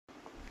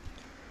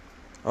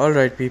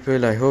Alright,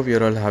 people, I hope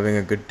you're all having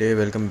a good day.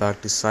 Welcome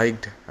back to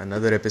Psyched,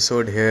 another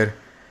episode here.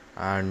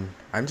 And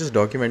I'm just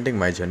documenting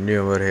my journey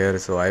over here.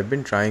 So, I've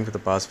been trying for the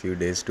past few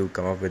days to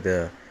come up with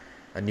a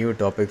new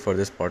topic for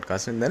this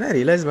podcast. And then I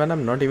realized, man,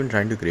 I'm not even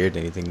trying to create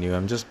anything new.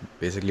 I'm just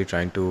basically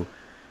trying to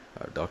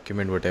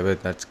document whatever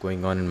that's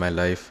going on in my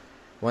life.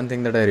 One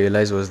thing that I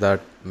realized was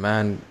that,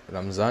 man,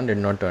 Ramzan did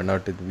not turn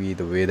out to be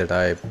the way that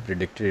I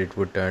predicted it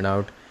would turn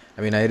out.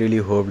 I mean, I really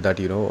hoped that,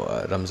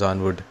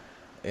 Ramzan would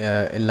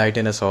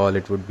enlighten us all.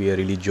 It would be a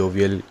really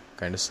jovial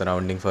kind of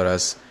surrounding for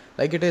us,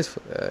 like it is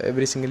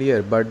every single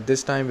year. But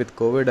this time with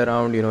COVID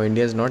around,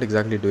 India is not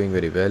exactly doing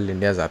very well.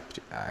 India is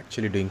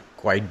actually doing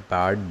quite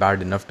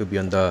bad enough to be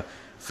on the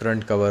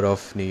front cover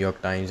of New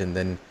York Times and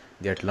then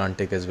the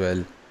Atlantic as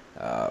well.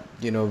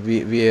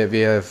 We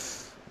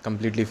have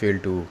completely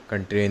failed to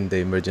contain the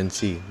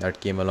emergency that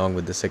came along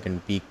with the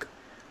second peak,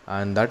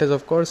 and that is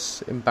of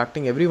course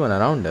impacting everyone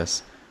around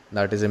us.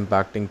 That is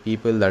impacting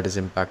people, that is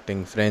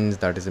impacting friends,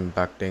 that is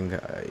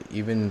impacting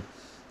even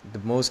the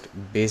most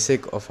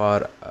basic of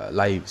our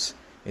lives,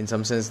 in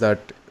some sense that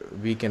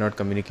we cannot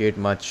communicate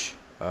much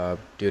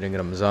during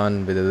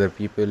Ramzan with other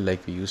people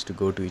like we used to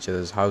go to each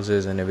other's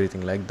houses and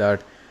everything like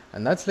that.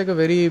 And that's like a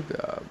very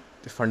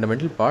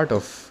fundamental part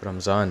of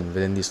Ramzan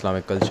within the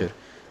Islamic culture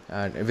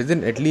and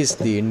within at least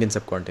the Indian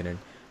subcontinent.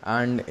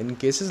 And in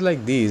cases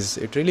like these,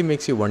 it really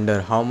makes you wonder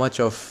how much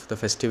of the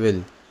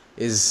festival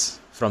is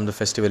from the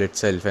festival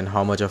itself and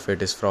how much of it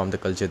is from the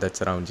culture that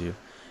surrounds you.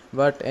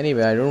 But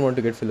anyway, I don't want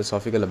to get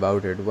philosophical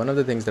about it. One of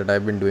the things that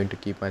I've been doing to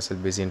keep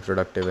myself busy and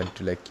productive and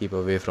to like keep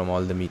away from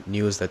all the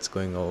news that's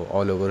going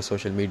all over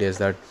social media is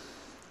that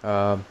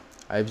uh,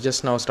 I've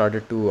just now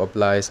started to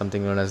apply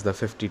something known as the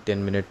 50-10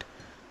 minute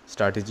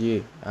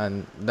strategy,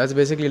 and that's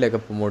basically like a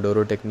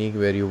Pomodoro technique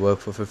where you work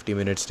for 50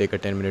 minutes, take a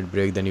 10-minute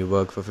break, then you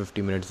work for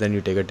 50 minutes, then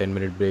you take a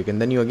 10-minute break,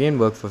 and then you again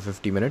work for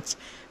 50 minutes,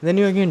 and then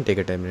you again take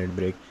a 10-minute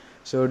break.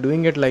 So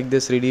doing it like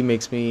this really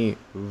makes me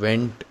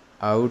vent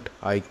out.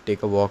 I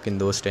take a walk in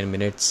those 10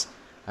 minutes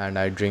and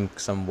I drink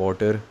some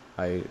water.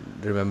 I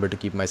remember to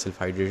keep myself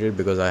hydrated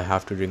because I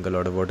have to drink a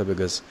lot of water,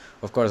 because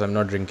of course I'm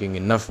not drinking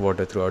enough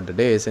water throughout the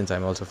day since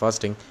I'm also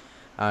fasting.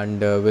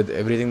 And with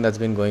everything that's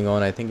been going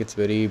on, I think it's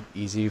very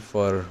easy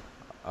for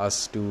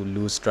us to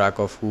lose track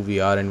of who we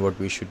are and what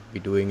we should be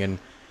doing, and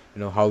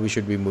how we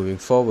should be moving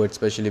forward,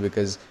 especially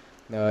because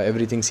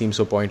everything seems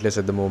so pointless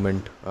at the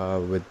moment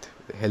with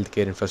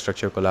healthcare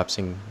infrastructure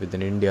collapsing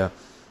within India.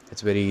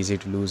 It's very easy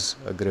to lose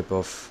a grip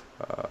of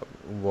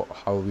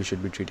how we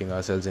should be treating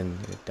ourselves in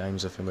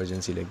times of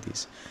emergency like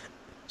these.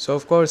 So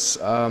of course,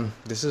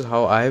 this is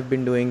how I have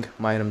been doing.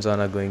 My Ramzan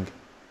are going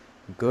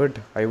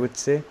good, I would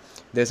say.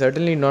 They're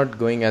certainly not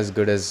going as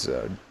good as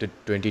the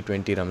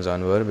 2020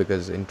 Ramzan were,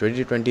 because in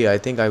 2020 I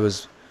think I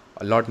was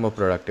a lot more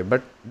productive.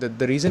 But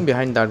the reason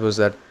behind that was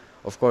that,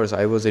 of course,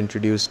 I was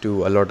introduced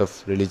to a lot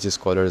of religious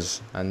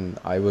scholars, and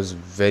I was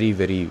very,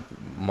 very,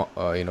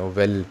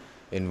 well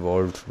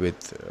involved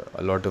with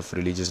a lot of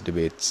religious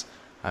debates,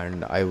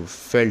 and I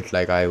felt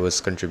like I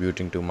was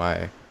contributing to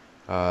my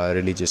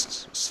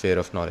religious sphere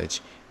of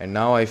knowledge. And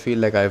now I feel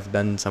like I've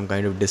done some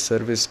kind of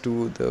disservice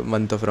to the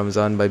month of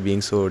Ramzan by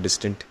being so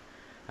distant.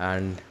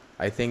 And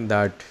I think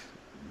that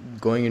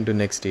going into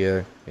next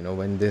year,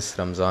 when this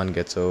Ramzan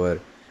gets over,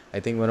 I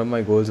think one of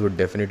my goals would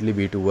definitely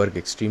be to work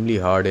extremely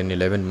hard in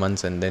 11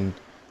 months and then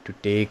to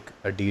take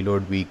a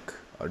deload week,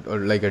 or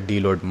like a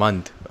deload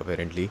month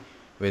apparently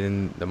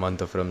within the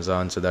month of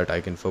Ramzan, so that I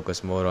can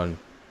focus more on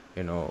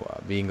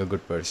being a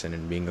good person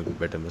and being a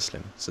better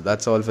Muslim. So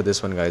that's all for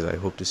this one, guys. I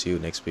hope to see you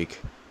next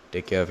week.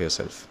 Take care of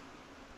yourself.